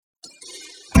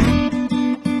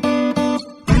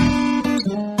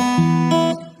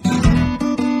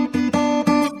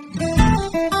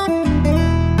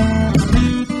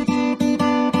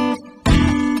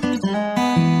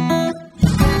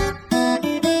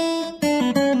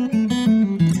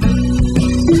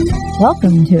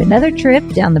Welcome to another trip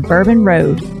down the Bourbon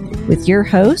Road with your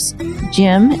hosts,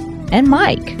 Jim and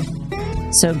Mike.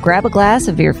 So grab a glass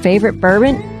of your favorite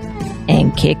bourbon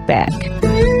and kick back.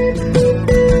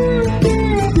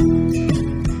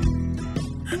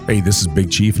 Hey, this is Big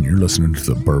Chief, and you're listening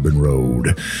to the Bourbon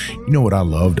Road. You know what I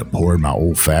love to pour in my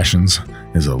old fashions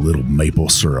is a little maple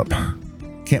syrup.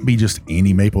 Can't be just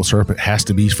any maple syrup. It has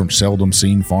to be from Seldom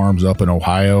Seen Farms up in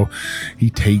Ohio. He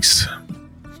takes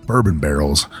bourbon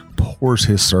barrels, pours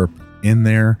his syrup in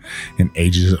there, and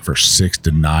ages it for 6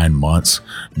 to 9 months,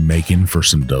 making for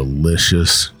some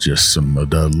delicious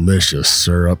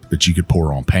syrup that you could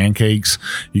pour on pancakes.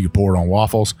 You could pour it on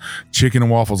waffles, chicken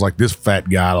and waffles like this fat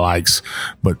guy likes.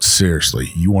 But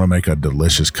seriously, you want to make a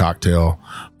delicious cocktail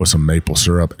with some maple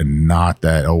syrup and not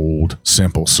that old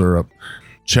simple syrup.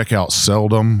 Check out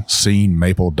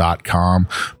seldomseenmaple.com.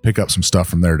 Pick up some stuff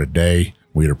from there today.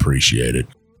 We'd appreciate it.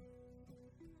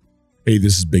 Hey,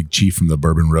 this is Big Chief from the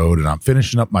Bourbon Road, and I'm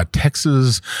finishing up my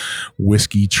Texas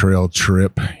whiskey trail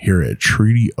trip here at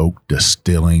Treaty Oak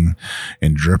Distilling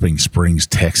in Dripping Springs,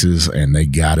 Texas, and they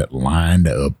got it lined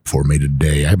up for me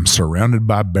today. I'm surrounded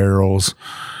by barrels,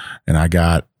 and I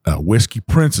got a Whiskey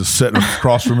Princess sitting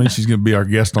across from me. She's going to be our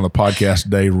guest on the podcast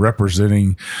today,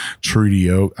 representing Treaty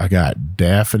Oak. I got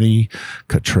Daphne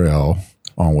Cottrell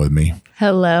on with me.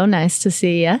 Hello, nice to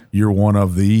see you. You're one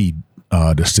of the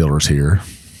distillers here.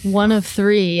 One of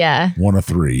three, yeah. One of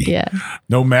three. Yeah.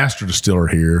 No master distiller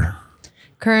here.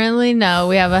 Currently, no.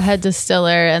 We have a head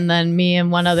distiller, and then me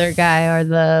and one other guy are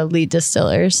the lead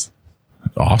distillers.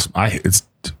 Awesome. It's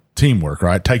teamwork,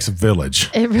 right? It takes a village.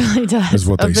 It really does. Is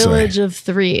what they say. A village of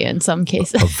three in some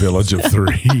cases. A village of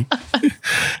three.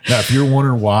 Now, if you're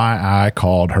wondering why I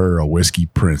called her a Whiskey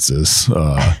Princess,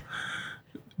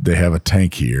 they have a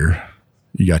tank here.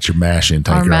 You got your mash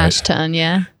intake, Our right? mash tun,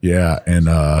 yeah. Yeah, and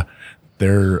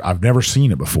I've never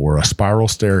seen it before, a spiral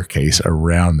staircase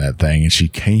around that thing, and she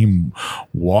came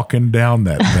walking down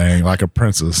that thing like a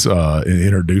princess and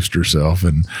introduced herself,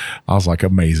 and I was like,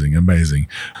 amazing.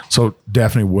 So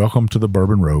Daphne, welcome to the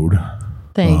Bourbon Road.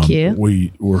 Thank you.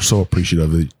 We're so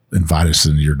appreciative that you invited us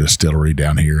into your distillery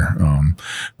down here,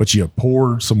 but you have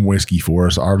poured some whiskey for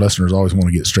us. Our listeners always want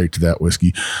to get straight to that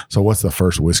whiskey, so what's the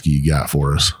first whiskey you got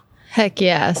for us? Heck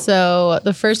yeah. So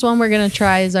the first one we're going to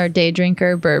try is our Day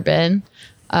Drinker bourbon.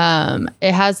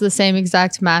 It has the same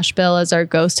exact mash bill as our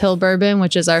Ghost Hill bourbon,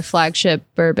 which is our flagship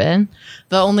bourbon.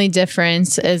 The only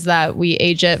difference is that we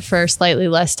age it for slightly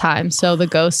less time. So the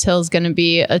Ghost Hill is going to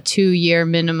be a 2-year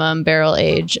minimum barrel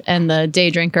age, and the Day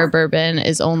Drinker bourbon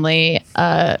is only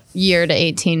a year to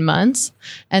 18 months.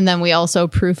 And then we also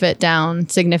proof it down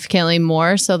significantly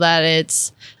more so that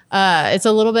it's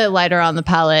a little bit lighter on the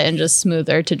palate and just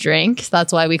smoother to drink.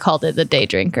 That's why we called it the Day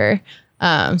Drinker.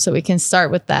 So we can start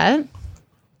with that.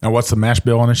 Now, what's the mash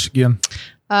bill on this again?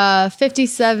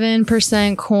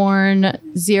 57% corn,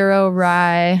 0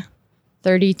 rye,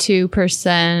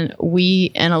 32%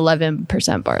 wheat, and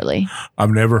 11% barley.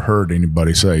 I've never heard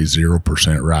anybody say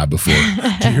 0% rye before.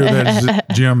 Did you hear that,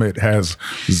 Jim? It has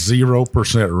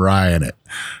 0% rye in it.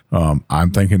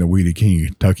 I'm thinking the Weedy King of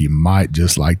Kentucky might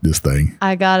just like this thing.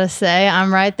 I gotta say,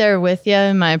 I'm right there with you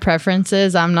in my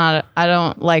preferences. I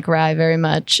don't like rye very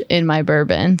much in my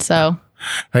bourbon. So,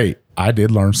 hey, I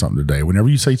did learn something today. Whenever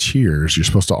you say cheers, you're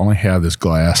supposed to only have this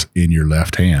glass in your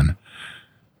left hand,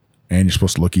 and you're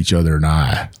supposed to look each other in the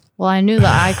eye. Well, I knew the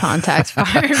eye contact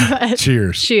part. But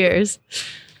Cheers. Cheers.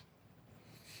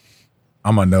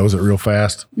 I'm going to nose it real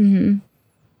fast. Mm-hmm.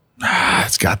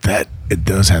 It's got that. It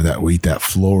does have that wheat, that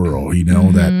floral,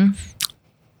 that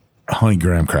honey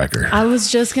graham cracker. I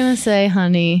was just going to say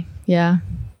honey. Yeah.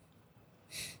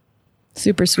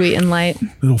 Super sweet and light.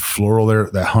 Little floral there,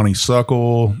 that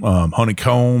honeysuckle,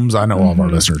 honeycombs. I know all of our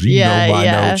listeners. You know my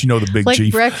notes. You know the Big like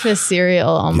Chief. Breakfast cereal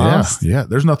almost. Yeah.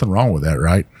 There's nothing wrong with that,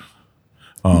 right?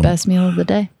 Best meal of the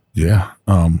day. Yeah.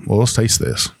 Well, let's taste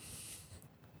this.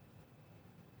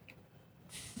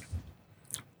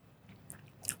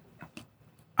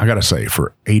 I got to say,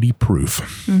 for 80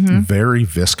 proof, very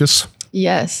viscous.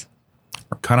 Yes.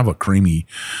 Kind of a creamy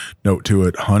note to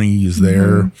it. Honey is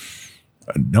there.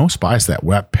 No spice, that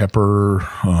wet pepper,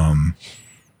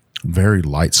 very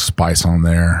light spice on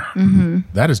there.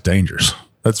 That is dangerous.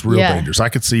 That's real dangerous. I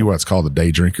could see why it's called the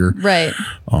Day Drinker. Right.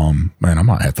 Man, I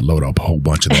might have to load up a whole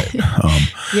bunch of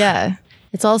that. Yeah.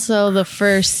 It's also the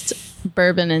first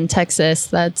bourbon in Texas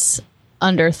that's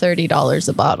under $30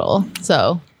 a bottle.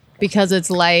 So because it's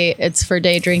light, it's for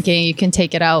day drinking. You can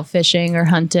take it out fishing or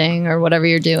hunting or whatever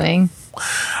you're doing.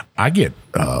 I get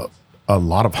a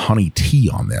lot of honey tea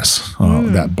on this,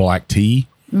 that black tea.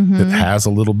 that has a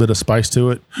little bit of spice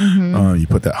to it. You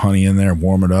put that honey in there and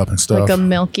warm it up and stuff. Like a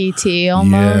milky tea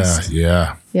almost.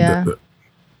 Yeah. Yeah.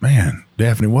 Man,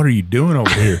 Daphne, what are you doing over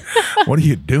here? What are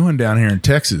you doing down here in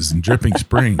Texas in Dripping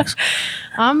Springs?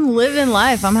 I'm living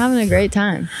life. I'm having a great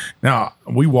time. Now,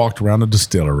 we walked around the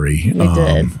distillery. We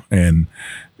did. And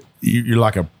you're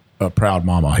like a proud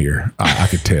mama here. I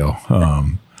could tell.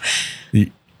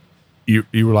 You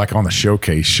were like on the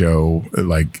showcase show,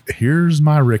 like, here's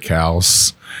my rick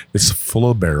house. It's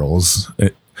full of barrels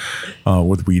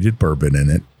with weeded bourbon in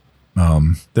it.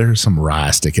 There's some rye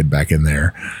sticking back in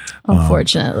there.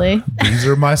 Unfortunately. These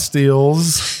are my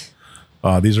stills.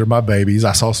 These are my babies.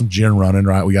 I saw some gin running,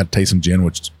 right? We got to taste some gin,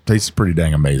 which tastes pretty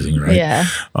dang amazing, right? Yeah.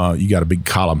 You got a big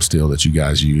column still that you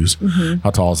guys use.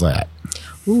 How tall is that?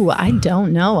 Ooh, I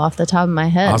don't know off the top of my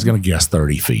head. I was going to guess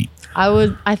 30 feet.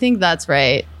 I think that's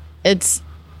right. 30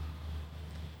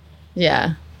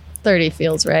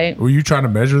 feels right. Were you trying to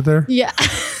measure there? Yeah.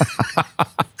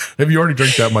 Have you already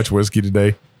drank that much whiskey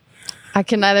today? I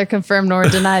can neither confirm nor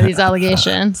deny these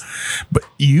allegations. But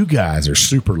you guys are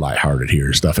super lighthearted here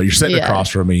and stuff. You're sitting across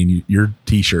from me and your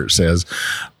t-shirt says,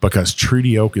 because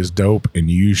Treaty Oak is dope and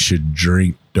you should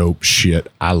drink dope shit.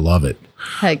 I love it.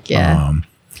 Heck yeah.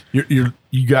 You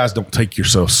guys don't take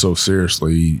yourself so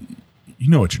seriously. You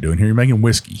know what you're doing here. You're making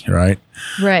whiskey, right?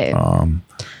 Right.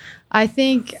 I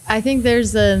think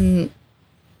there's a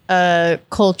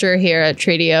culture here at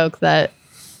Treaty Oak that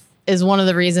is one of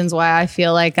the reasons why I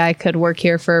feel like I could work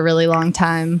here for a really long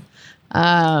time.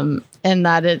 And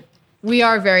that we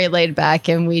are very laid back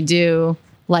and we do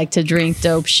like to drink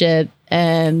dope shit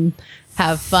and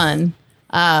have fun.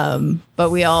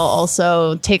 But we all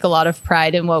also take a lot of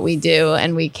pride in what we do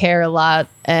and we care a lot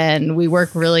and we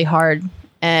work really hard.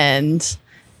 And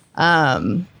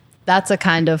that's a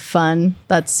kind of fun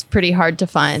that's pretty hard to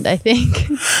find, I think.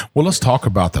 Well, let's talk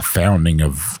about the founding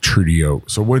of Treaty Oak.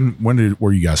 So when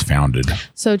were you guys founded?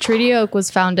 So Treaty Oak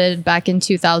was founded back in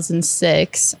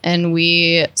 2006, and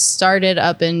we started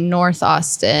up in North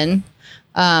Austin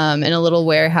in a little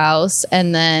warehouse.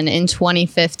 And then in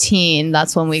 2015,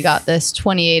 that's when we got this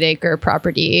 28-acre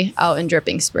property out in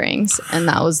Dripping Springs. And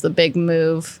that was the big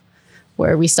move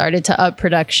where we started to up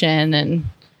production and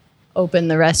open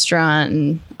the restaurant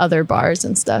and other bars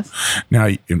and stuff. Now,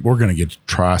 we're going to get to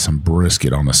try some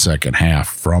brisket on the second half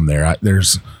from there.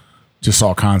 There's just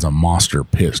all kinds of monster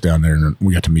pits down there, and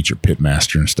we got to meet your pit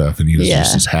master and stuff, and he was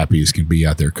just as happy as can be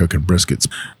out there cooking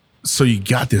briskets. So you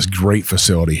got this great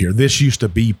facility here. This used to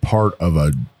be part of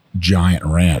a giant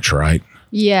ranch, right?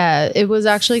 Yeah, it was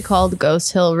actually called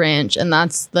Ghost Hill Ranch, and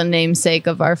that's the namesake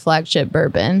of our flagship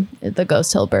bourbon, the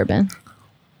Ghost Hill Bourbon.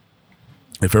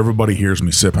 If everybody hears me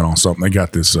sipping on something, they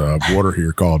got this water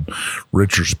here called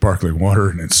Richer Sparkling Water,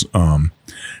 and it's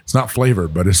not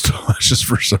flavored, but it's delicious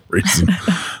for some reason.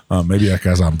 Maybe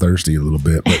because I'm thirsty a little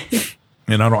bit,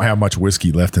 and I don't have much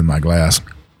whiskey left in my glass.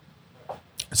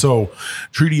 So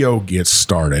Treaty Oak gets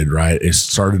started, right? It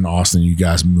started in Austin. You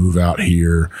guys move out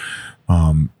here.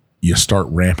 You start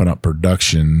ramping up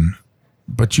production.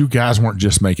 But you guys weren't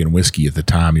just making whiskey at the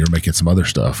time. You were making some other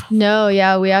stuff. No,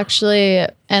 yeah. We actually,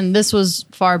 and this was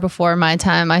far before my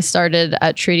time. I started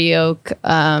at Treaty Oak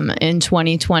in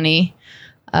 2020.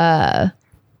 But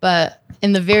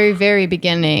in the very, very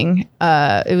beginning,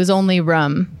 it was only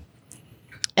rum.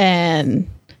 And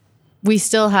we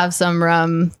still have some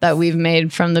rum that we've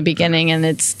made from the beginning, and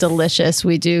it's delicious.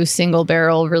 We do single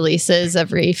barrel releases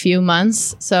every few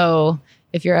months. So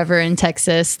if you're ever in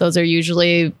Texas, those are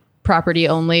usually property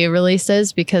only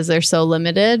releases because they're so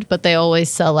limited, but they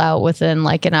always sell out within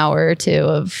like an hour or two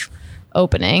of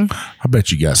opening. I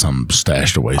bet you got some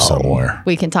stashed away somewhere.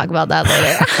 We can talk about that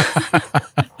later.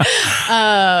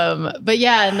 But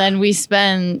yeah, and then we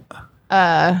spent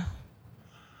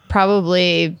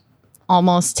probably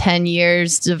almost 10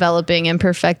 years developing and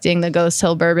perfecting the Ghost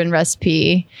Hill Bourbon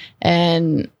recipe,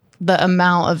 and the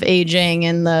amount of aging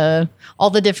and all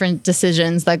the different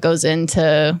decisions that goes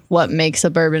into what makes a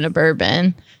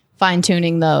bourbon, fine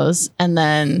tuning those. And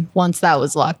then once that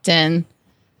was locked in,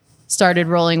 started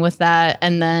rolling with that,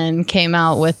 and then came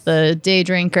out with the day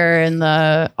drinker and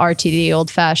the RTD old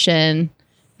fashioned.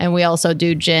 And we also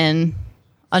do gin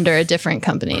under a different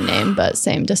company name, but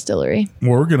same distillery.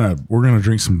 Well, we're gonna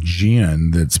drink some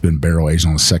gin that's been barrel aged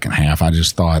on the second half. I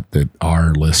just thought that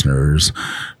our listeners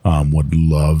would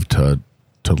love to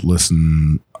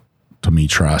listen to me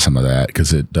try some of that,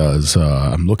 because it does.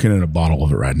 I'm looking at a bottle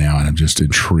of it right now, and I'm just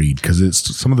intrigued because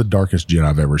it's some of the darkest gin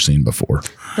I've ever seen before.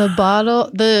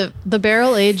 The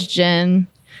barrel aged gin,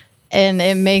 and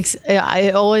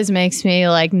it always makes me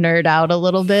like nerd out a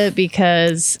little bit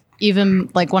because even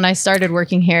like when I started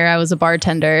working here, I was a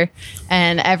bartender,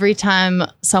 and every time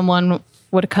someone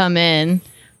would come in,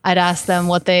 I'd ask them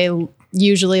what they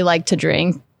usually like to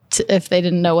drink if they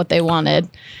didn't know what they wanted.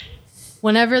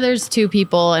 Whenever there's two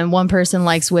people and one person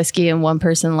likes whiskey and one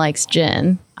person likes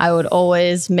gin, I would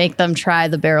always make them try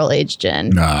the barrel-aged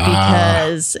gin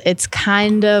because it's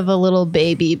kind of a little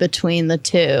baby between the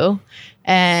two.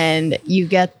 And you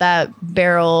get that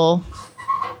barrel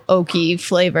oaky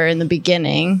flavor in the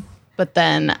beginning, but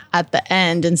then at the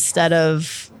end, instead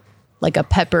of like a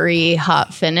peppery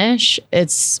hot finish,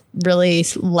 it's really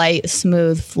light,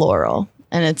 smooth floral.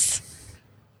 And it's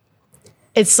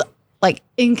like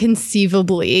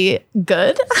inconceivably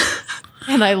good.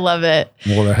 And I love it.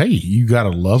 Well, hey, you got to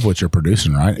love what you're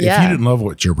producing, right? Yeah. If you didn't love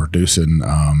what you're producing,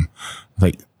 I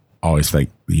always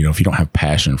think, if you don't have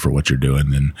passion for what you're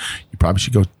doing, then you probably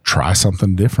should go try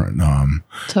something different.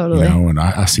 Totally. And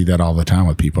I see that all the time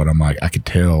with people, and I'm like, I could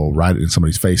tell right in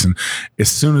somebody's face. And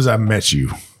as soon as I met you,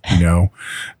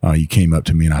 you came up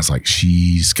to me and I was like,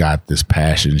 she's got this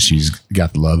passion. She's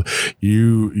got the love.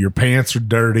 Your pants are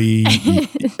dirty.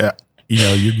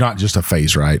 You're not just a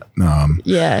face, right?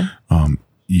 Yeah.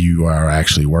 You are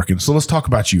actually working. So let's talk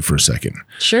about you for a second.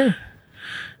 Sure.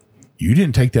 You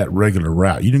didn't take that regular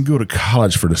route. You didn't go to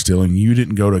college for distilling. You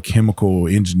didn't go to chemical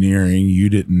engineering.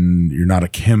 You're not a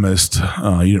chemist.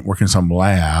 You didn't work in some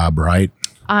lab, right?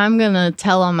 I'm going to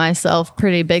tell on myself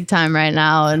pretty big time right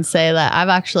now and say that I've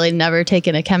actually never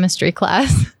taken a chemistry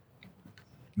class.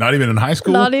 Not even in high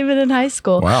school? Not even in high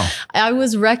school. Wow. I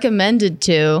was recommended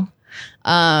to,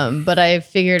 but I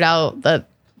figured out that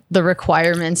the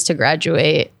requirements to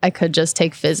graduate, I could just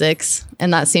take physics,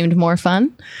 and that seemed more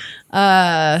fun.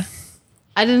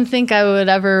 I didn't think I would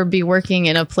ever be working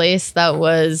in a place that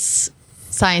was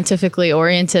scientifically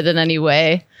oriented in any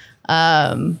way.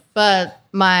 But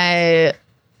my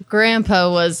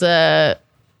grandpa was a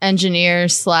engineer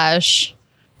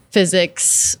 /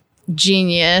 physics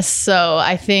genius. So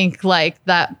I think like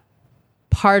that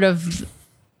part of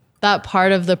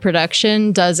the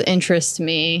production does interest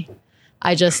me.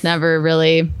 I just never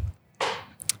really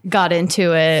got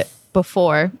into it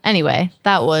before. Anyway,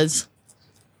 that was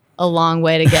a long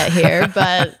way to get here.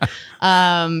 But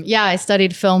I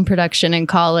studied film production in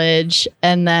college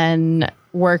and then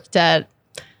worked at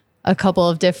a couple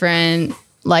of different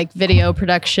like video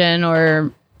production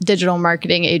or digital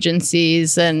marketing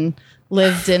agencies and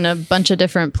lived in a bunch of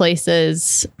different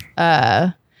places.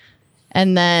 And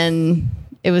then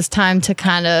it was time to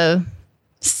kind of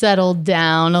settle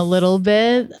down a little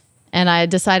bit. And I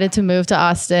decided to move to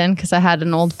Austin because I had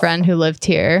an old friend who lived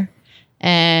here.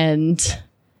 And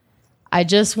I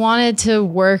just wanted to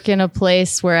work in a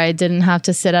place where I didn't have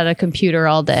to sit at a computer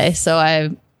all day. So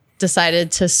I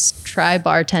decided to try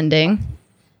bartending.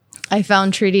 I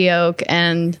found Treaty Oak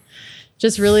and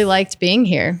just really liked being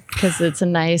here because it's a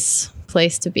nice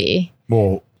place to be.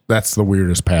 Well, that's the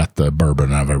weirdest path to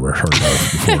bourbon I've ever heard of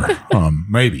before.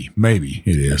 Maybe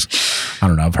it is. I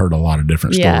don't know. I've heard a lot of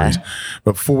different stories.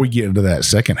 But before we get into that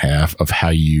second half of how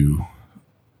you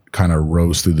kind of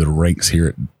rose through the ranks here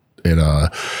at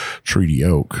Treaty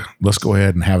Oak, let's go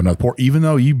ahead and have another pour, even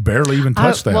though you barely even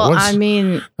touched that.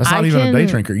 That's not even a day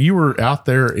drinker. You were out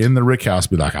there in the rick house,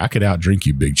 be like, I could out drink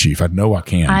you, Big Chief. I know I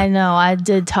can. I know. I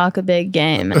did talk a big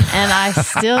game, and I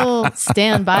still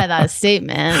stand by that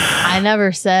statement. I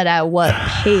never said at what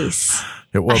pace.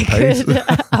 At what pace?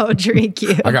 I'll drink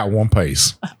you. I got one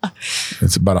pace.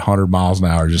 It's about 100 miles an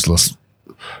hour. Let's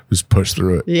push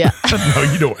through it. Yeah. No,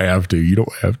 you don't have to.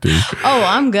 Oh,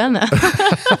 I'm gonna.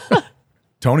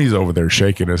 Tony's over there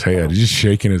shaking his head. He's just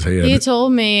shaking his head. He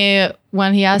told me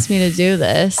when he asked me to do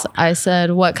this, I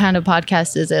said, what kind of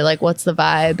podcast is it? Like, what's the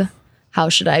vibe? How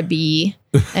should I be?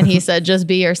 And he said, just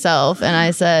be yourself. And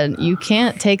I said, you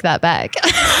can't take that back.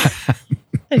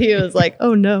 And he was like,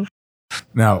 oh no.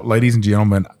 Now, ladies and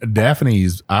gentlemen,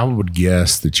 Daphne's, I would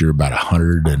guess that you're about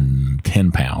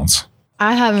 110 pounds.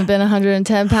 I haven't been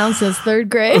 110 pounds since third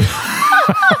grade.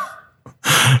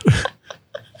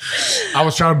 I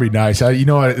was trying to be nice.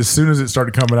 As soon as it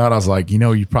started coming out, I was like,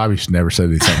 you probably should never say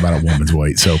anything about a woman's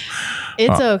weight. So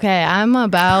it's okay. I'm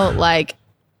about like,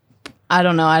 I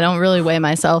don't know. I don't really weigh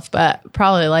myself, but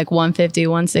probably like 150,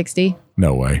 160.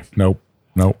 No way. Nope.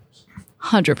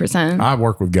 100%. I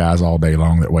work with guys all day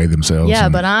long that weigh themselves. Yeah,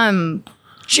 but I'm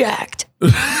jacked.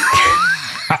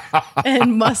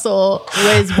 and muscle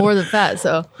weighs more than fat.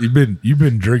 So you've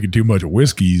been drinking too much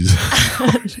whiskeys.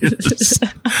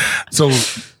 So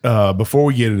before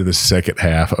we get into the second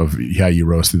half of how you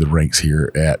roast through the ranks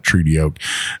here at Treaty Oak,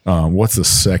 what's the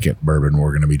second bourbon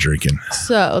we're going to be drinking?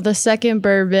 So the second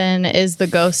bourbon is the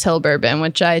Ghost Hill bourbon,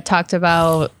 which I talked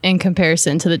about in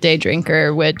comparison to the Day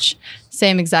Drinker, which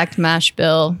same exact mash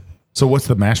bill. So what's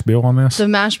the mash bill on this? The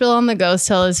mash bill on the Ghost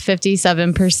Hill is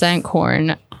 57%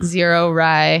 corn, 0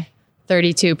 rye,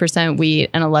 32% wheat,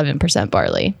 and 11%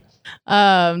 barley.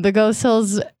 The Ghost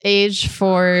Hill's aged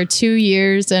for 2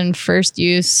 years in first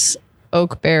use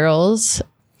oak barrels.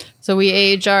 So we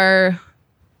age our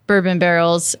bourbon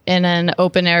barrels in an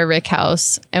open air rick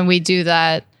house, and we do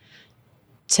that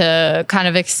to kind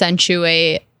of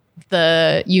accentuate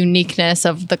the uniqueness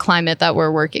of the climate that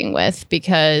we're working with,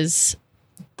 because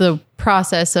the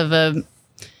process of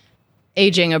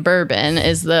aging a bourbon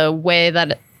is the way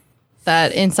that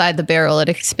inside the barrel it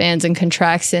expands and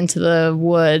contracts into the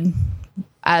wood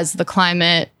as the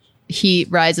climate heat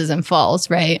rises and falls,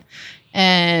 right?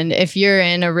 And if you're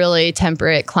in a really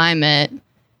temperate climate,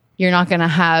 you're not going to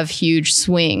have huge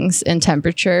swings in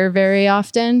temperature very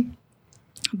often.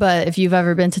 But if you've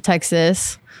ever been to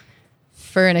Texas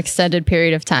for an extended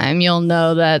period of time, you'll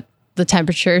know that the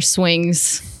temperature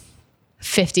swings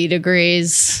 50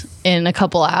 degrees in a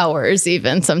couple hours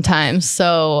even sometimes.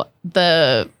 So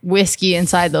the whiskey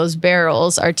inside those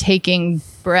barrels are taking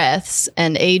breaths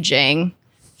and aging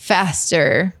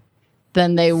faster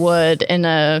than they would in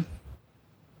a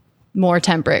more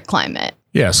temperate climate.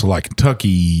 Yeah, so like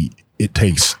Kentucky, it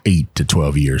takes 8 to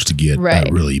 12 years to get a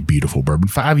really beautiful bourbon.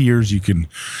 5 years you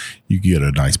get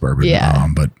a nice bourbon. Yeah.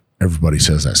 But everybody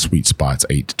says that sweet spot's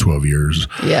 8 to 12 years.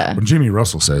 Yeah. When Jimmy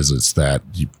Russell says it's that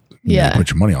you put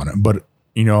your money on it. But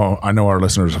I know our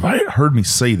listeners have heard me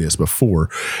say this before,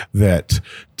 that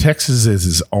Texas is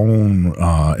its own,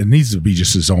 it needs to be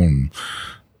just its own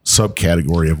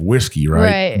subcategory of whiskey,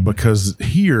 right? Because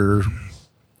here,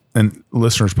 and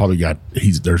listeners probably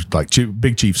there's like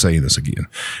Big Chief saying this again.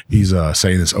 He's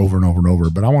saying this over and over and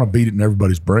over, but I want to beat it in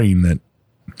everybody's brain that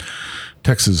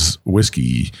Texas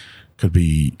whiskey could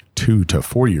be 2 to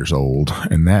 4 years old,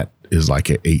 and that is like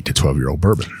an 8 to 12-year-old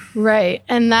bourbon. Right.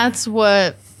 And that's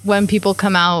what, when people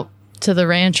come out to the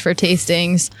ranch for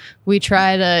tastings, we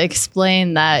try to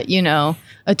explain that,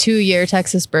 a 2-year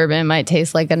Texas bourbon might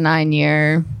taste like a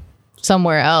 9-year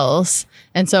somewhere else.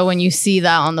 And so when you see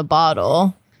that on the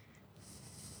bottle,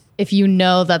 if you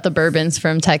know that the bourbon's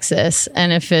from Texas,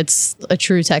 and if it's a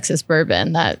true Texas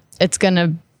bourbon, that it's going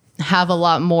to have a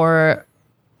lot more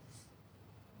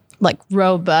like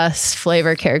robust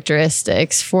flavor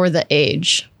characteristics for the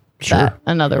age that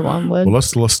another one would. Well,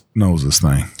 let's nose this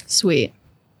thing. Sweet.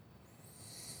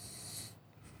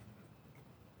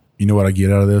 You know what I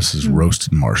get out of this is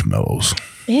roasted marshmallows.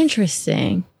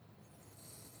 Interesting.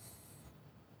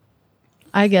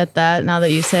 I get that now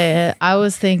that you say it. I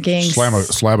was thinking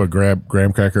slab a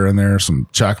graham cracker in there, some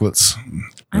chocolates.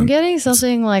 I'm getting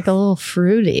something like a little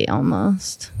fruity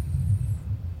almost.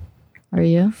 Are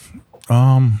you?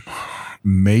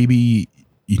 Maybe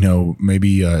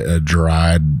a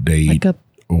dried date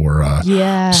or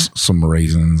some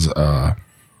raisins.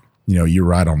 You're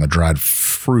right on the dried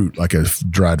fruit, like a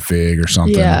dried fig or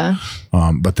something. Yeah.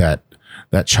 But that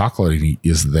chocolate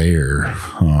is there.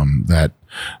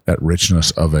 That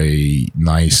richness of a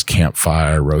nice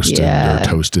campfire roasted or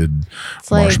toasted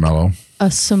marshmallow. Like a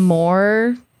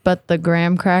s'more, but the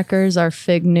graham crackers are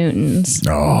Fig Newtons.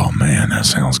 Oh man, that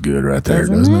sounds good right there,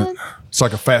 doesn't it? It's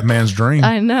like a fat man's dream.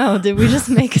 I know. Did we just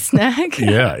make a snack?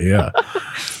 Yeah.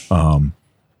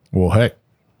 Well, heck.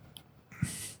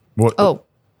 What? Oh,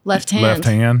 left hand. Left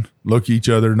hand. Look each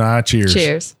other in the eye. Cheers.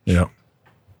 Cheers. Yep.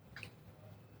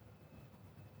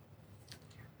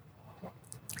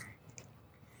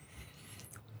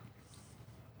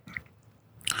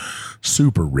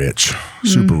 Super rich.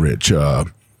 A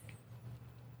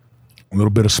little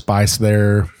bit of spice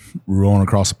there, rolling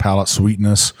across the palate,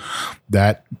 sweetness.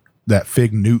 That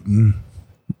Fig Newton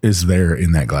is there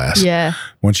in that glass. Yeah.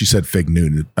 Once you said Fig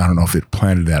Newton, I don't know if it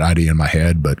planted that idea in my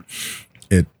head, but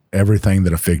everything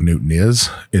that a Fig Newton is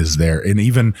there. And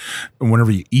even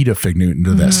whenever you eat a Fig Newton,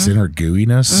 to that center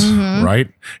gooiness, right?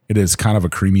 It is kind of a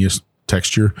creamiest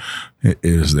texture. It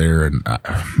is there, and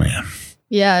man.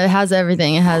 Yeah, it has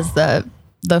everything. It has the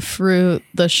fruit,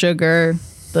 the sugar,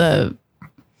 the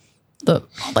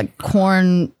like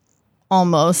corn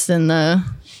almost in the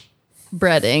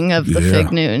breading of the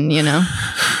Fig Newton,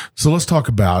 So let's talk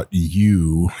about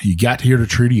you. You got here to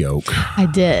Treaty Oak. I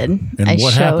did. And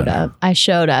what happened? I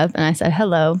showed up and I said,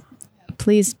 "Hello,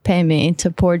 please pay me to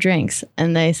pour drinks."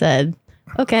 And they said,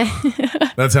 Okay.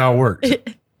 That's how it works. Did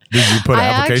you put an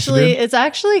application in? It's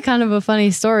actually kind of a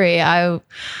funny story. When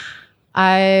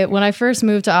I first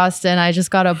moved to Austin, I just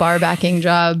got a bar backing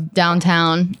job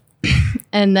downtown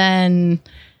and then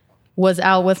was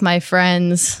out with my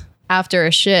friends after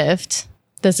a shift.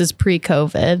 This is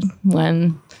pre-COVID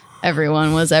when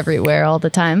everyone was everywhere all the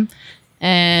time.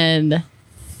 And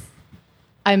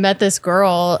I met this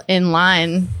girl in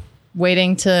line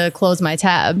waiting to close my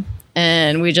tab.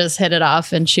 And we just hit it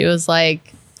off. And she was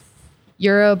like,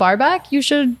 "You're a bar back? You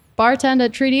should bartend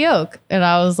at Treaty Oak." And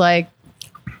I was like,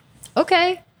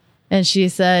 "Okay." And she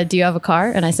said, "Do you have a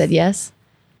car?" And I said, "Yes."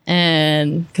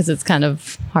 And because it's kind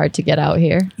of hard to get out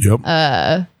here. Yep.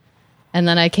 And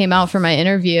then I came out for my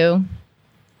interview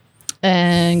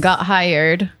and got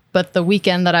hired. But the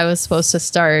weekend that I was supposed to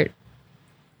start,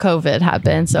 COVID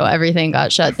happened. So everything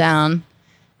got shut down.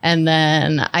 And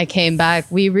then I came back.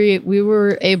 We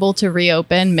were able to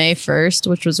reopen May 1st,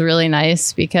 which was really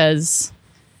nice because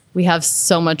we have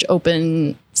so much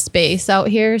open space out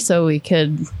here. So we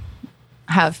could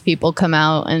have people come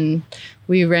out, and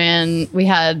we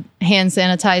had hand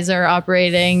sanitizer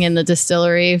operating in the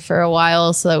distillery for a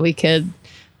while so that we could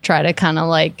try to kind of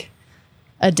like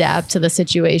adapt to the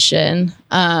situation.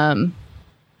 But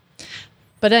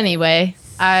anyway,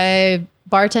 I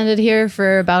bartended here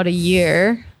for about a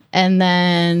year, and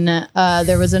then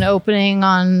there was an opening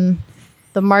on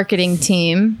the marketing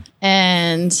team,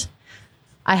 and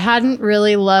I hadn't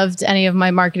really loved any of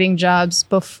my marketing jobs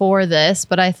before this,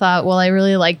 but I thought, well, I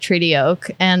really like Treaty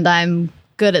Oak and I'm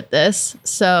good at this.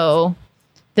 So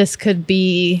this could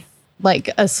be like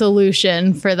a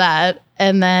solution for that.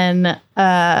 And then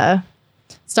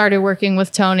started working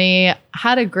with Tony,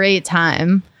 had a great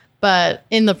time. But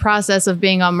in the process of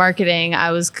being on marketing,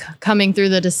 I was coming through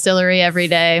the distillery every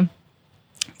day,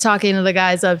 talking to the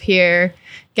guys up here,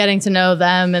 getting to know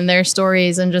them and their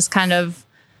stories, and just kind of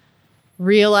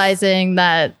realizing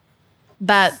that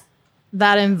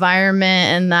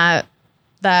environment and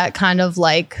that kind of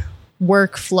like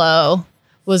workflow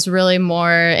was really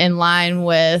more in line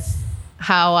with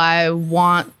how I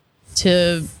want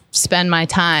to spend my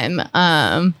time.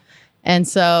 And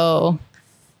so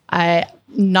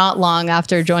not long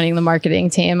after joining the marketing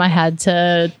team, I had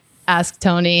to ask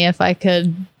Tony if I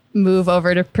could move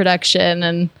over to production,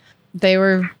 and they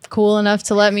were cool enough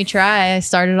to let me try. I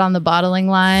started on the bottling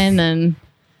line and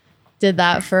did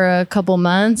that for a couple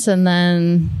months, and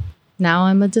then now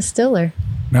I'm a distiller.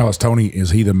 Now is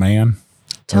he the man?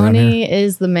 Tony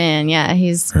is the man. Yeah,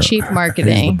 he's chief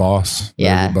marketing. He's the boss.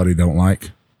 Yeah, everybody don't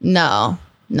like. No,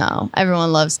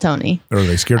 everyone loves Tony. Are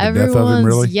they scared to death of him?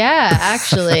 Really? Yeah,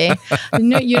 actually.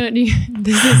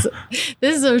 This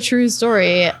is a true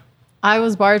story. I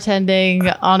was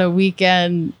bartending on a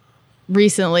weekend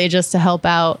recently just to help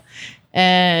out,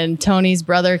 and Tony's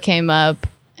brother came up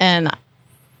and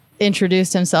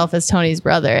introduced himself as Tony's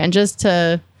brother, and just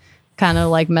to kind of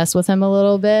like mess with him a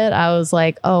little bit, I was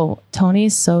like, "Oh,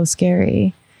 Tony's so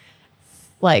scary.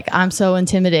 Like, I'm so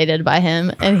intimidated by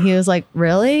him." And he was like,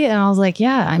 "Really?" And I was like,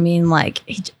 "Yeah, I mean, like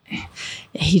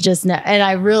he just," and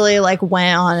I really like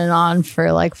went on and on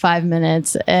for like 5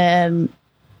 minutes, and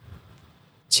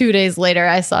 2 days later,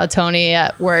 I saw Tony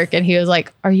at work, and he was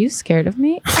like, "Are you scared of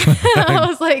me?" I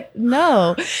was like,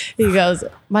 "No." He goes,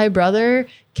 "My brother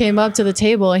came up to the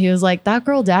table, and he was like, 'That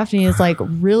girl Daphne is like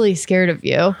really scared of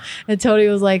you.'" And Tony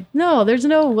was like, "No, there's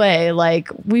no way. Like,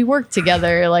 we work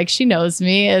together. Like, she knows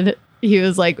me." And he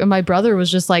was like, and my brother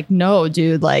was just like, "No,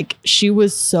 dude, like she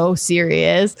was so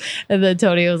serious." And then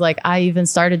Tony was like, "I even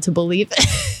started to believe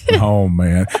it." Oh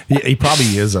man, he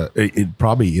probably is it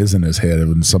probably is in his head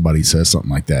when somebody says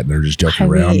something like that and they're just joking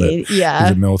around. Yeah,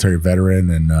 he's a military veteran,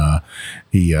 and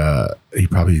he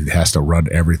probably has to run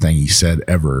everything he said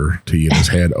ever to in his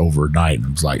head overnight. And I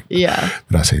was like, "Yeah,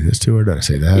 did I say this to her? Did I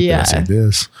say that? Yeah. Did I say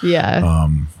this? Yeah.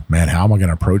 Man, how am I going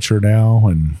to approach her now?"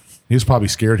 And he was probably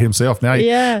scared himself. Now,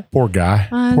 yeah. Poor guy.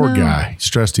 Poor guy.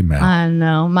 Stressed him out. I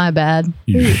know. My bad.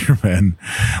 Man,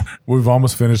 we've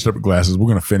almost finished up glasses. We're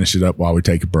going to finish it up while we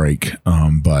take a break.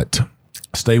 But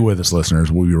stay with us,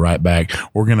 listeners. We'll be right back.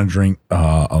 We're going to drink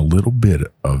a little bit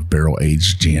of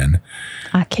barrel-aged gin.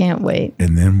 I can't wait.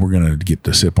 And then we're going to get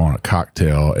to sip on a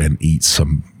cocktail and eat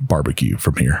some barbecue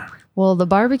from here. Well, the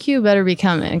barbecue better be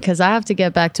coming because I have to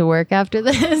get back to work after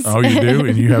this. Oh, you do?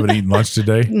 And you haven't eaten lunch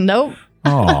today? Nope.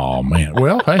 Oh, man.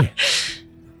 Well, hey.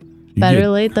 Better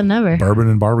late than never. Bourbon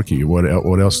and barbecue.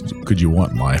 What else could you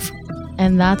want in life?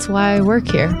 And that's why I work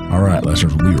here. All right,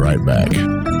 listeners, we'll be right back.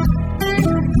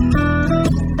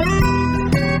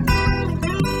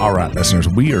 All right, listeners,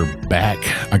 we are back.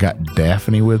 I got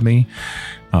Daphne with me,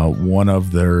 one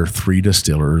of their 3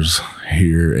 distillers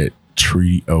here at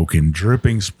tree oak in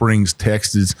Dripping Springs,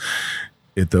 Texas,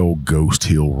 at the old Ghost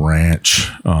Hill Ranch.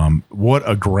 What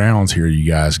a grounds here you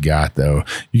guys got, though.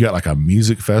 You got like a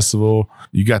music festival.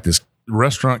 You got this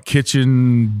restaurant,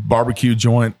 kitchen, barbecue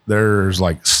joint. There's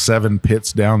like 7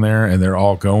 pits down there, and they're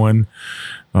all going.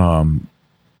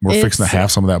 We're fixing to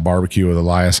have some of that barbecue with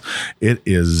Elias. It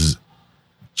is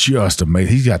just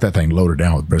amazing. He's got that thing loaded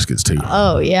down with briskets too.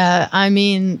 Oh yeah. I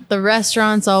mean, the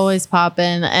restaurant's always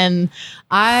popping, and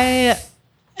I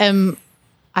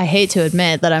hate to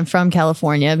admit that I'm from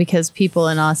California because people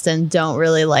in Austin don't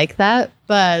really like that,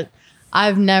 but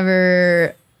I've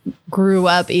never grew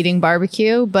up eating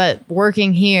barbecue, but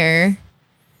working here,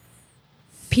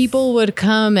 people would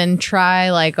come and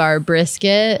try like our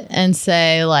brisket and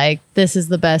say like, this is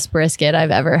the best brisket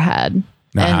I've ever had.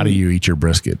 Now, how do you eat your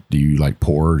brisket? Do you like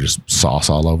pour just sauce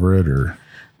all over it, or?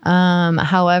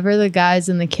 However the guys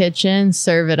in the kitchen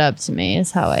serve it up to me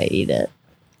is how I eat it.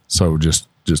 So just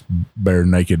bare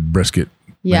naked brisket.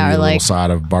 Yeah. Maybe Or a like little side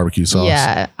of barbecue sauce.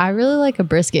 Yeah. I really like a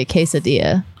brisket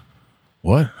quesadilla.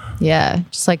 What? Yeah.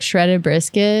 Just like shredded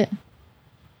brisket,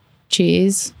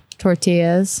 cheese,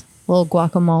 tortillas, a little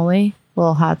guacamole, a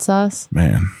little hot sauce.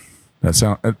 Man. It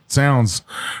sounds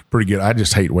pretty good. I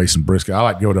just hate wasting brisket. I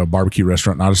like to go to a barbecue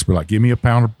restaurant and I'll just be like, give me a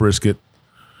pound of brisket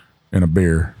and a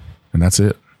beer, and that's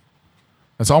it.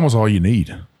 That's almost all you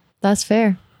need. That's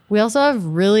fair. We also have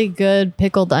really good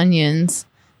pickled onions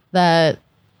that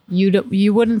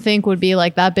you wouldn't think would be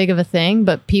like that big of a thing,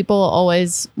 but people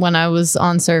always, when I was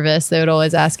on service, they would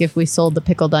always ask if we sold the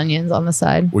pickled onions on the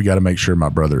side. We got to make sure my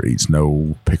brother eats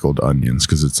no pickled onions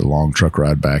because it's a long truck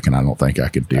ride back, and I don't think I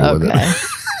could deal with it.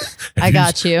 I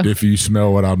got you. If you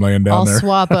smell what I'm laying down there, I'll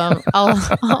swap him.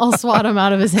 I'll swat him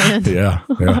out of his hand. Yeah.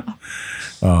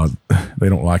 They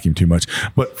don't like him too much.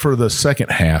 But for the second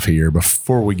half here,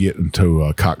 before we get into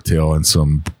a cocktail and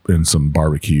some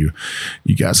barbecue,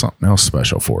 you got something else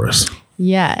special for us.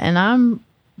 Yeah, and I'm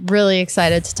really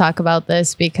excited to talk about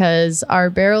this because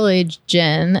our barrel-aged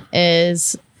gin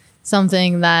is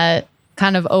something that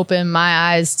kind of opened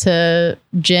my eyes to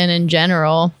gin in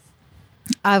general.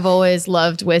 I've always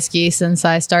loved whiskey since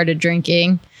I started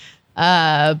drinking,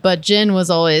 but gin was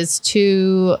always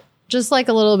just like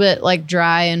a little bit like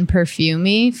dry and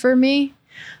perfumey for me.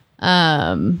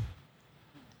 And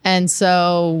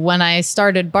so when I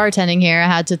started bartending here, I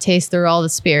had to taste through all the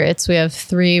spirits. We have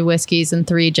 3 whiskeys and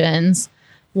 3 gins,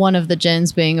 one of the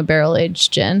gins being a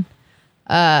barrel-aged gin.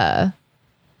 I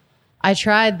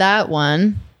tried that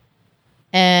one,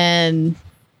 and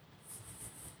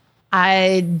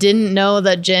I didn't know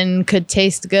that gin could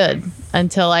taste good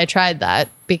until I tried that,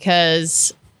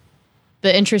 because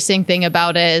the interesting thing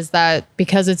about it is that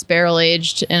because it's barrel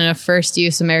aged in a first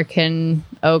use American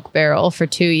oak barrel for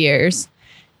 2 years,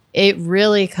 it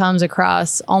really comes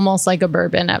across almost like a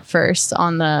bourbon at first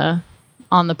on the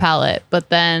palate. But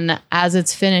then as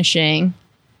it's finishing,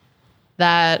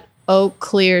 that oak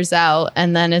clears out,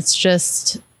 and then it's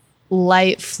just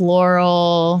light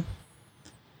floral,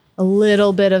 a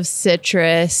little bit of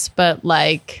citrus, but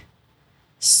like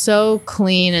so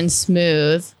clean and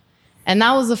smooth. And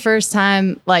that was the first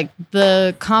time, like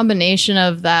the combination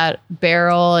of that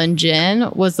barrel and gin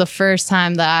was the first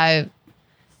time that I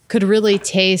could really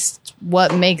taste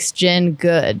what makes gin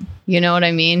good. You know what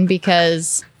I mean?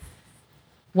 Because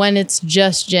when it's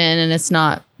just gin and it's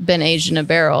not been aged in a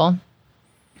barrel,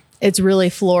 it's really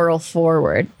floral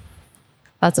forward.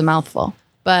 That's a mouthful.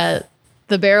 But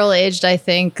the barrel aged, I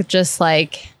think, just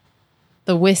like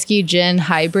the whiskey gin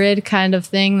hybrid kind of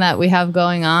thing that we have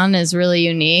going on is really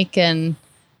unique and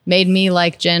made me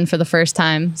like gin for the first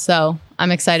time. So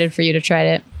I'm excited for you to try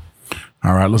it.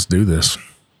 All right, let's do this.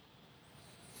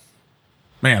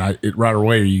 Man, right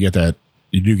away you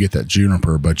do get that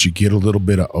juniper, but you get a little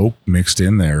bit of oak mixed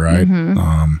in there, right?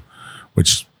 Mm-hmm.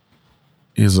 Which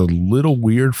is a little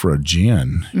weird for a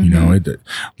gin. Mm-hmm. You know,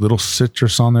 little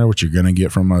citrus on there, which you're going to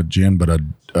get from a gin, but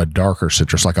a darker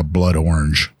citrus, like a blood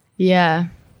orange. Yeah.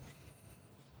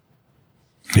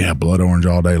 Yeah, blood orange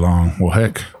all day long. Well,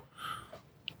 heck.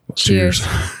 Cheers.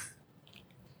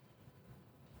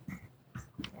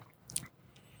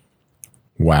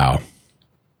 Wow.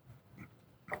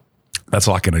 That's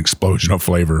like an explosion of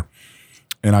flavor.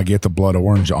 And I get the blood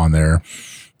orange on there.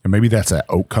 And maybe that's that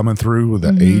oak coming through with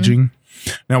the aging.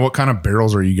 Now, what kind of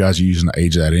barrels are you guys using to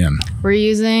age that in? We're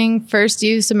using first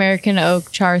use American oak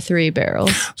char 3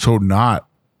 barrels. So not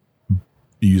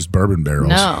used bourbon barrels.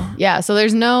 No. Yeah. So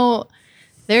there's no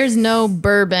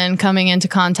bourbon coming into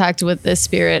contact with this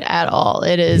spirit at all.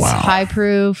 It is high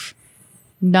proof,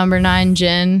 number 9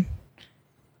 gin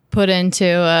put into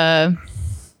a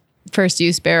first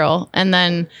use barrel. And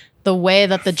then the way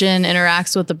that the gin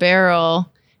interacts with the barrel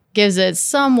gives it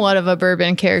somewhat of a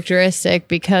bourbon characteristic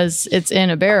because it's in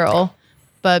a barrel.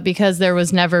 But because there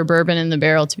was never bourbon in the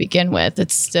barrel to begin with,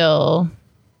 it still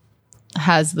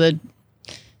has the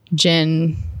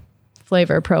gin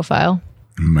flavor profile.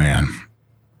 Man,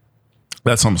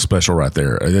 that's something special right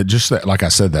there. Just that, like I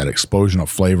said, that explosion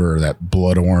of flavor, that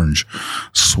blood orange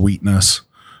sweetness,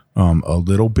 a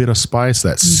little bit of spice,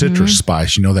 that citrus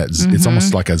spice, you know, that it's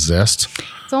almost like a zest.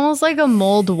 It's almost like a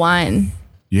mulled wine.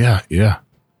 Yeah.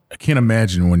 I can't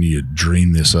imagine when you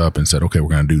dream this up and said, okay, we're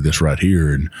going to do this right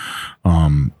here. And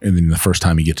then the first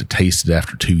time you get to taste it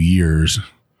after 2 years,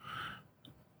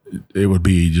 it would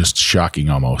be just shocking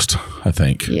almost, I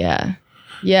think. Yeah.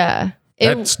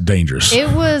 That's dangerous. It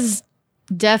was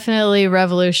definitely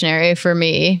revolutionary for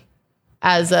me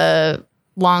as a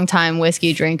longtime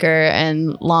whiskey drinker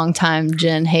and longtime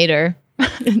gin hater.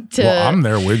 Well, I'm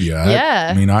there with you.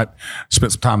 I mean, I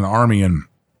spent some time in the Army and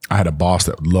I had a boss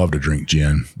that loved to drink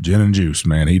gin and juice,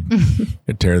 man. He'd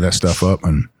tear that stuff up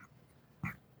and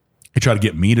he tried to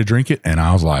get me to drink it. And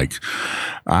I was like,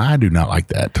 I do not like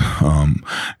that.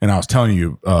 And I was telling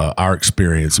you, our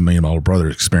experience, me and my older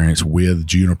brother's experience with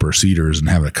juniper cedars and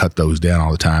having to cut those down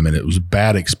all the time. And it was a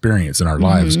bad experience in our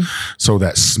lives. So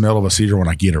that smell of a cedar, when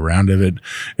I get around of it,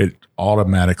 it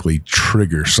automatically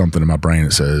triggers something in my brain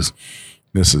that says,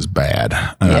 this is bad.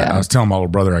 I was telling my older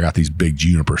brother, I got these big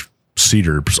juniper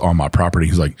cedars on my property.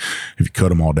 He's like, have you cut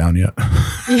them all down yet?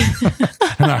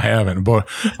 And I haven't, but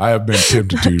I have been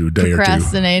tempted to a day or two.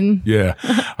 Procrastinating. Yeah.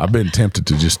 I've been tempted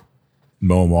to just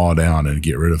mow them all down and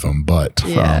get rid of them, but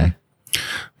they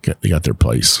got their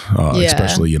place,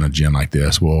 especially in a gin like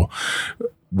this. Well,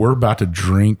 we're about to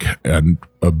drink a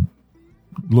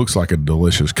looks like a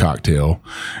delicious cocktail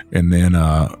and then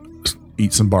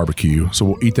eat some barbecue. So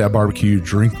we'll eat that barbecue,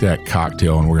 drink that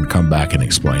cocktail, and we're going to come back and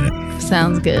explain it.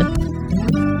 Sounds good.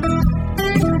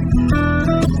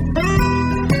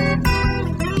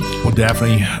 Well,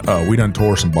 Daphne, we done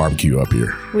tore some barbecue up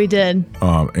here. We did.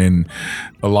 And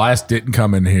Elias didn't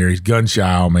come in here. He's gun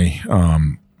shy on me.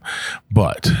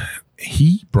 But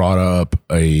he brought up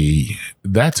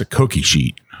that's a cookie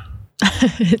sheet.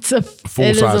 It is a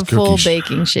full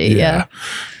baking sheet. Yeah.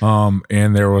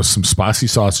 And there was some spicy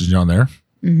sausage on there,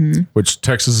 which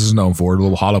Texas is known for. A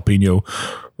little jalapeno,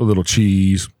 a little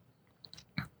cheese,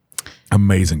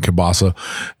 amazing kielbasa.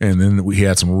 And then we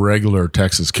had some regular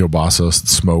Texas kielbasa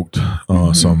smoked.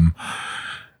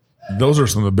 Those are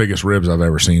some of the biggest ribs I've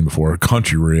ever seen before.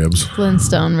 Country ribs.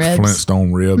 Flintstone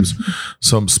ribs.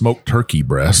 Some smoked turkey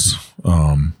breasts,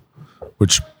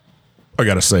 which I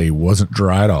got to say wasn't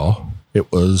dry at all. It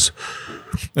was,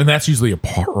 and that's usually a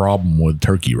problem with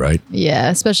turkey, right? Yeah,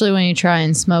 especially when you try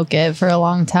and smoke it for a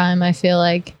long time. I feel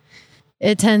like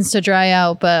it tends to dry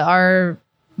out, but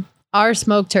our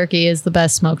smoked turkey is the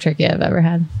best smoked turkey I've ever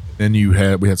had. Then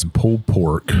we had some pulled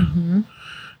pork. Then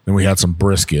we had some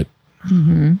brisket,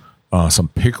 some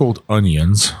pickled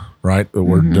onions, right? That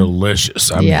were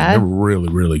delicious. I mean, they were really,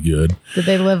 really good. Did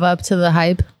they live up to the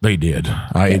hype? They did.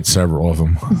 I ate several of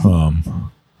them.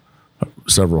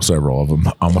 Several of them.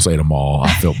 I almost ate them all.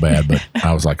 I felt bad, but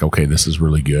I was like, okay, this is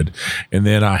really good. And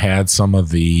then I had some of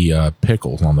the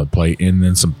pickles on the plate, and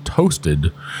then some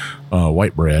toasted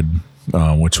white bread,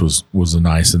 which was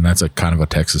nice. And that's a kind of a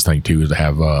Texas thing too, is to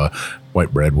have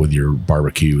white bread with your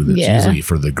barbecue. That's usually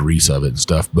for the grease of it and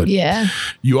stuff. But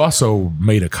you also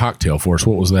made a cocktail for us.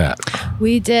 What was that?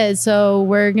 We did. So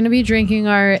we're going to be drinking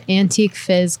our Antique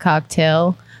Fizz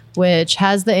cocktail, which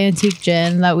has the antique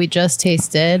gin that we just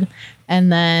tasted. And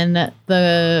then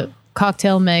the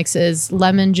cocktail mix is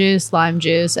lemon juice, lime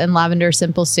juice, and lavender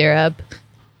simple syrup.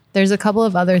 There's a couple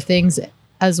of other things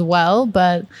as well,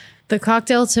 but the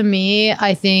cocktail to me,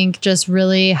 I think, just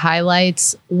really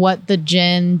highlights what the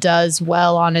gin does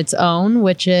well on its own,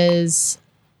 which is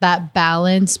that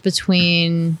balance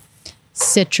between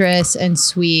citrus and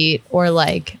sweet, or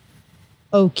like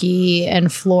oaky and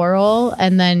floral.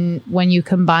 And then when you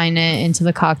combine it into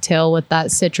the cocktail with that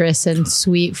citrus and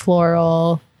sweet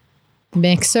floral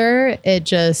mixer,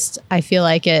 I feel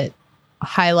like it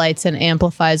highlights and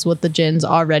amplifies what the gin's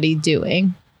already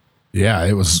doing. Yeah,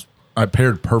 I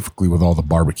paired perfectly with all the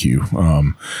barbecue.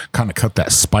 Kind of cut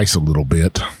that spice a little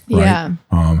bit. Right?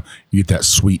 Yeah. You get that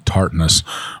sweet tartness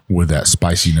with that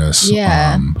spiciness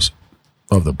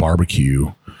of the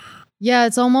barbecue. Yeah,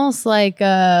 it's almost like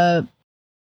a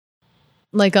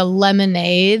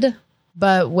lemonade,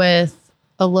 but with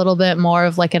a little bit more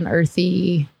of like an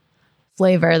earthy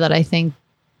flavor that I think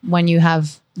when you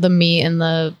have the meat and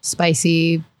the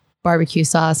spicy barbecue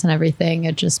sauce and everything.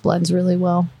 It just blends really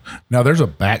well. Now, there's a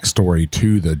backstory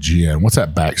to the gin. What's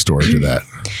that backstory to that?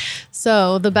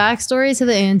 So the backstory to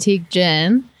the antique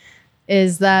gin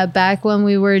is that back when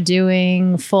we were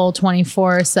doing full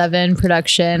 24/7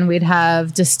 production, we'd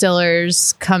have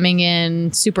distillers coming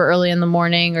in super early in the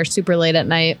morning or super late at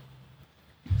night.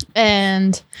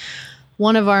 And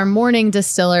one of our morning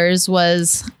distillers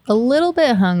was a little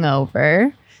bit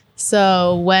hungover.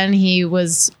 So when he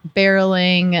was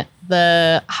barreling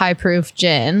the high proof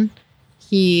gin,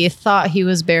 he thought he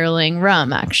was barreling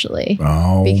rum, actually.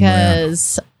 Oh,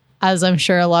 because as I'm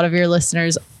sure a lot of your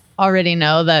listeners already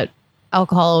know, that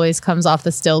alcohol always comes off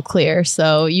the still clear.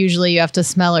 So usually you have to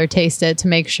smell or taste it to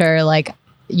make sure like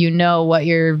you know what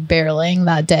you're barreling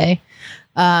that day.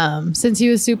 Since he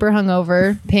was super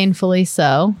hungover, painfully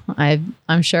so,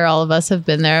 I'm sure all of us have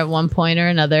been there at one point or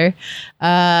another.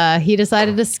 He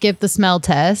decided to skip the smell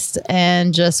test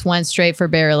and just went straight for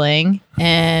barreling.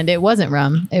 And it wasn't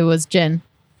rum, it was gin.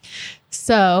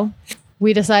 So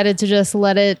we decided to just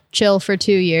let it chill for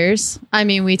 2 years. I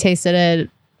mean, we tasted it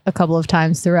a couple of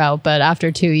times throughout, but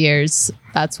after 2 years,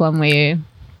 that's when we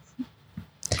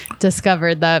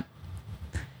discovered that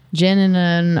gin in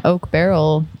an oak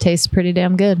barrel tastes pretty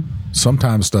damn good.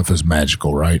 Sometimes stuff is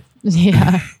magical, right?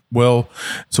 Yeah. Well,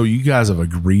 so you guys have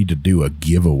agreed to do a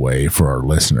giveaway for our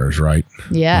listeners, right?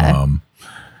 Yeah.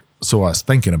 So I was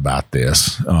thinking about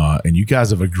this, and you guys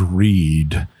have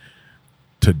agreed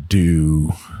to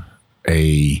do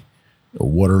a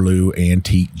Waterloo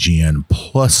antique gin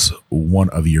plus one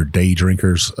of your day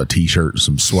drinkers, a t-shirt,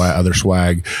 some other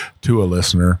swag to a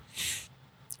listener.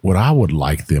 What I would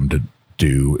like them to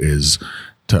do is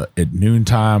to, at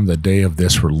noontime, the day of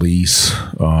this release,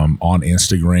 on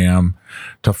Instagram,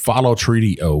 to follow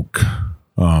Treaty Oak,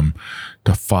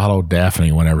 to follow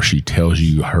Daphne whenever she tells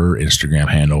you her Instagram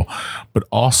handle, but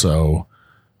also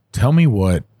tell me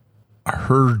what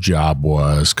her job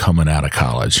was coming out of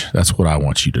college. That's what I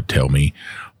want you to tell me.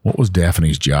 What was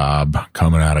Daphne's job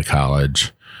coming out of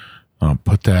college?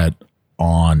 Put that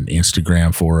on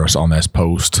Instagram for us on this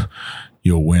post.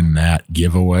 You'll win that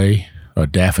giveaway.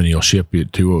 Daphne will ship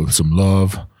it to her with some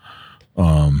love.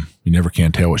 You never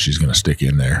can tell what she's going to stick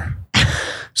in there.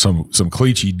 Some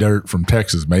Cleachy dirt from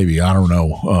Texas, maybe. I don't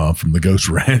know, from the Ghost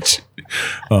Ranch.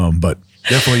 But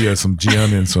definitely some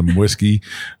gin and some whiskey.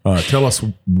 Tell us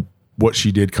what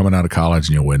she did coming out of college,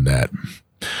 and you'll win that.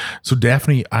 So,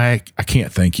 Daphne, I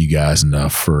can't thank you guys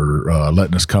enough for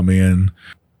letting us come in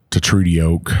to Treaty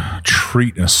Oak,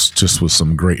 treating us just with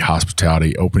some great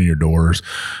hospitality, opening your doors.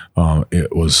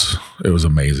 It was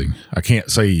amazing. I can't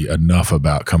say enough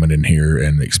about coming in here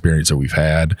and the experience that we've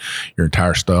had. Your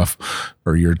entire staff,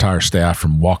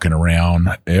 from walking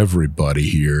around, everybody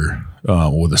here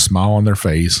with a smile on their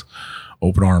face,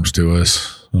 open arms to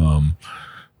us,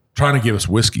 trying to give us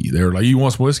whiskey. They were like, "You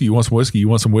want some whiskey? You want some whiskey? You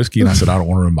want some whiskey?" And I said, "I don't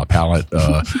want to ruin my palate.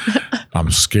 I'm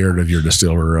scared of your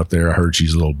distiller up there. I heard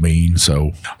she's a little mean."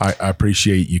 So I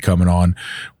appreciate you coming on.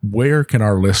 Where can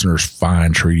our listeners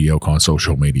find Treaty Oak on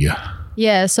social media?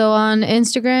 Yeah, so on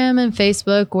Instagram and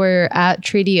Facebook, we're at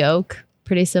Treaty Oak.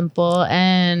 Pretty simple.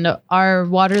 And our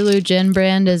Waterloo Gin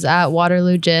brand is at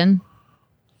Waterloo Gin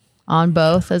on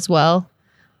both as well.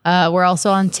 We're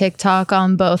also on TikTok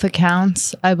on both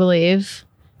accounts, I believe.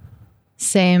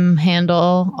 Same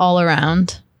handle all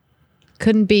around.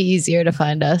 Couldn't be easier to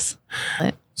find us.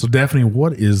 So, Daphne,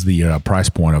 what is the price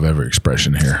point of every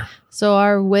expression here? So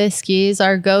our whiskeys,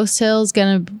 our Ghost Hill is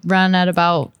going to run at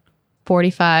about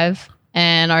 45,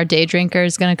 and our day drinker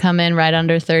is going to come in right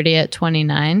under 30 at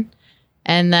 29.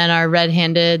 And then our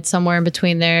red-handed, somewhere in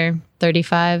between there,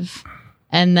 35.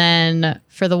 And then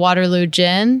for the Waterloo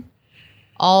Gin,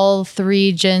 all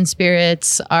 3 gin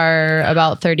spirits are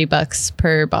about $30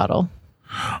 per bottle.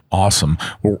 Awesome.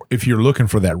 Well, if you're looking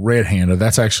for that red handed,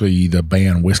 that's actually the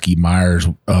band Whiskey Myers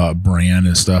brand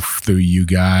and stuff through you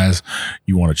guys.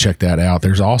 You want to check that out.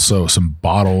 There's also some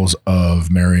bottles of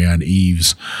Marianne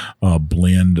Eve's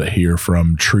blend here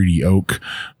from Treaty Oak.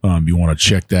 You want to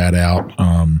check that out.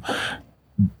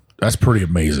 That's pretty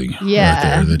amazing. Yeah. Right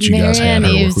there, that you guys had Marianne her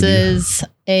work Eves with you. is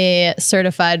a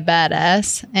certified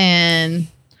badass, and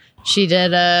she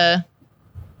did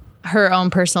her own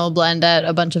personal blend at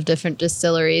a bunch of different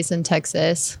distilleries in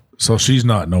Texas. So she's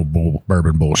not no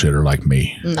bourbon bullshitter like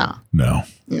me. No.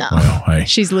 Well, hey.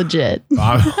 She's legit.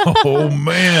 Oh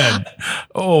man.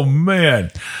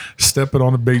 Stepping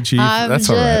on the big chief. That's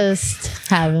all right. Just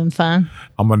having fun.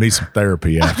 I'm going to need some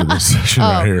therapy after this session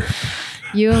right here.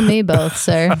 You and me both,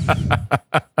 sir.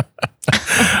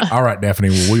 All right, Daphne.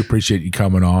 Well, we appreciate you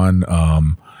coming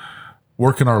on.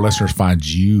 Where can our listeners find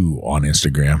you on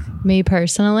Instagram? Me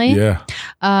personally? Yeah.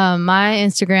 My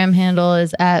Instagram handle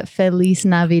is at Feliz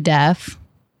Navidad.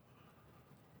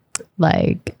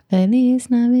 Like Feliz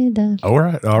Navidad. All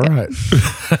right.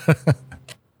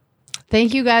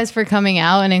 Thank you guys for coming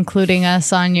out and including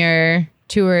us on your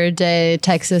tour de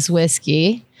Texas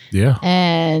whiskey. Yeah.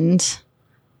 And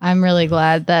I'm really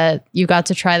glad that you got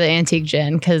to try the antique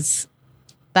gin, because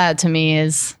that to me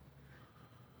is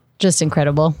just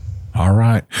incredible. All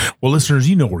right. Well, listeners,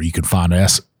 you know where you can find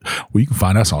us. Well, you can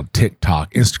find us on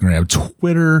TikTok, Instagram,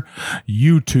 Twitter,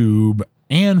 YouTube,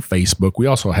 and Facebook. We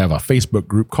also have a Facebook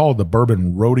group called the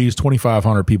Bourbon Roadies,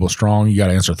 2,500 people strong. You got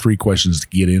to answer 3 questions to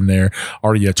get in there.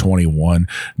 Are you 21?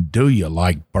 Do you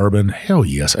like bourbon? Hell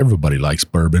yes, everybody likes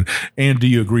bourbon. And do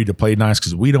you agree to play nice?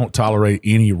 Because we don't tolerate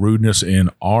any rudeness in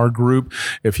our group.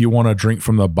 If you want to drink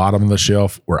from the bottom of the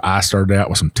shelf, where I started out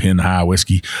with some 10 high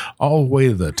whiskey, all the way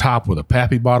to the top with a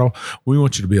Pappy bottle, we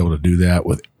want you to be able to do that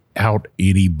without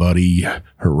anybody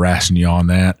harassing you on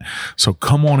that. So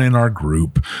come on in our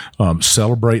group,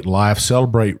 celebrate life,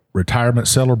 celebrate retirement,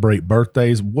 celebrate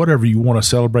birthdays, whatever you want to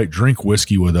celebrate. Drink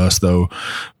whiskey with us, though.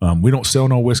 We don't sell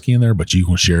no whiskey in there, but you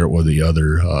can share it with the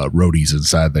other roadies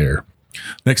inside there.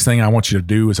 Next thing I want you to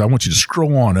do is I want you to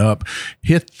scroll on up,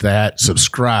 hit that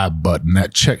subscribe button,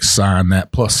 that check sign,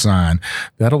 that plus sign.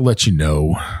 That'll let you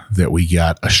know that we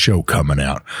got a show coming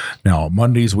out. Now,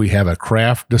 Mondays, we have a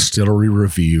craft distillery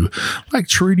review like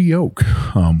Treaty Oak.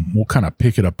 We'll kind of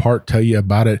pick it apart, tell you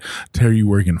about it, tell you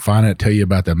where you can find it, tell you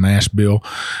about the mash bill.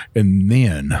 And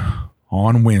then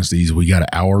on Wednesdays, we got an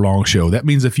hour-long show. That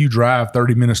means if you drive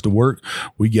 30 minutes to work,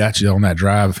 we got you on that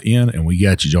drive in and we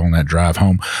got you on that drive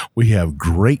home. We have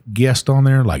great guests on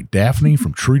there like Daphne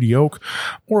from Treaty Oak,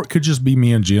 or it could just be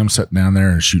me and Jim sitting down there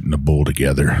and shooting a bull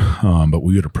together. But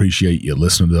we would appreciate you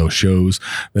listening to those shows.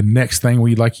 The next thing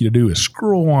we'd like you to do is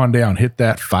scroll on down, hit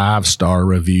that 5-star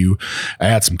review,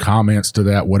 add some comments to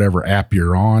that, whatever app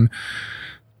you're on,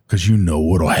 because you know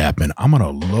what'll happen. I'm going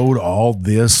to load all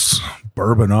this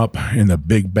bourbon up in the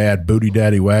big bad booty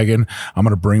daddy wagon. I'm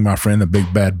going to bring my friend, the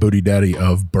big bad booty daddy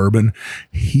of bourbon.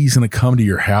 He's going to come to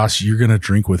your house. You're going to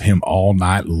drink with him all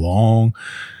night long.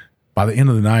 By the end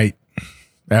of the night,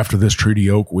 after this Treaty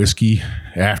Oak whiskey,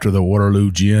 after the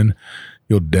Waterloo gin,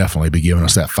 you'll definitely be giving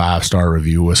us that 5-star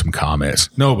review with some comments.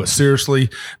 No, but seriously,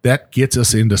 that gets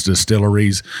us into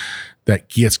distilleries. That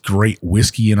gets great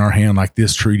whiskey in our hand, like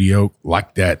this Treaty Oak,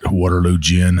 like that Waterloo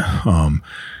gin.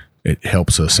 It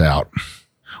helps us out.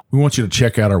 We want you to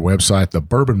check out our website,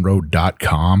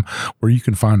 thebourbonroad.com, where you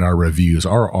can find our reviews,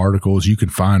 our articles. You can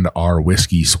find our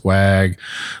whiskey swag,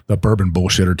 the Bourbon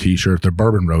Bullshitter t-shirt, the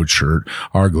Bourbon Road shirt,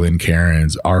 our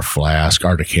Glencairns, our flask,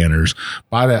 our decanters.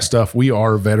 Buy that stuff. We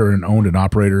are veteran owned and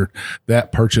operator.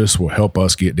 That purchase will help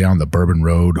us get down the Bourbon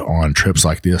Road on trips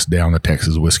like this down the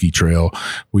Texas Whiskey Trail.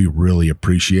 We really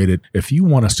appreciate it. If you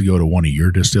want us to go to one of your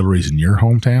distilleries in your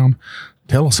hometown,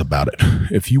 tell us about it.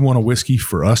 If you want a whiskey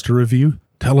for us to review,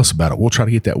 tell us about it. We'll try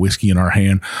to get that whiskey in our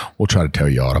hand. We'll try to tell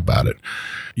you all about it.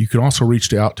 You can also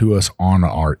reach out to us on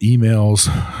our emails.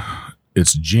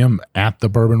 It's Jim at the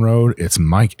Bourbon Road. It's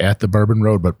Mike at the Bourbon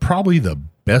Road. But probably the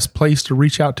best place to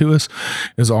reach out to us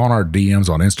is on our DMs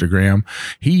on Instagram.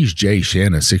 He's Jay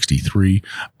Shannon 63.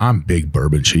 I'm Big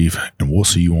Bourbon Chief, and we'll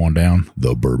see you on down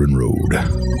the Bourbon Road.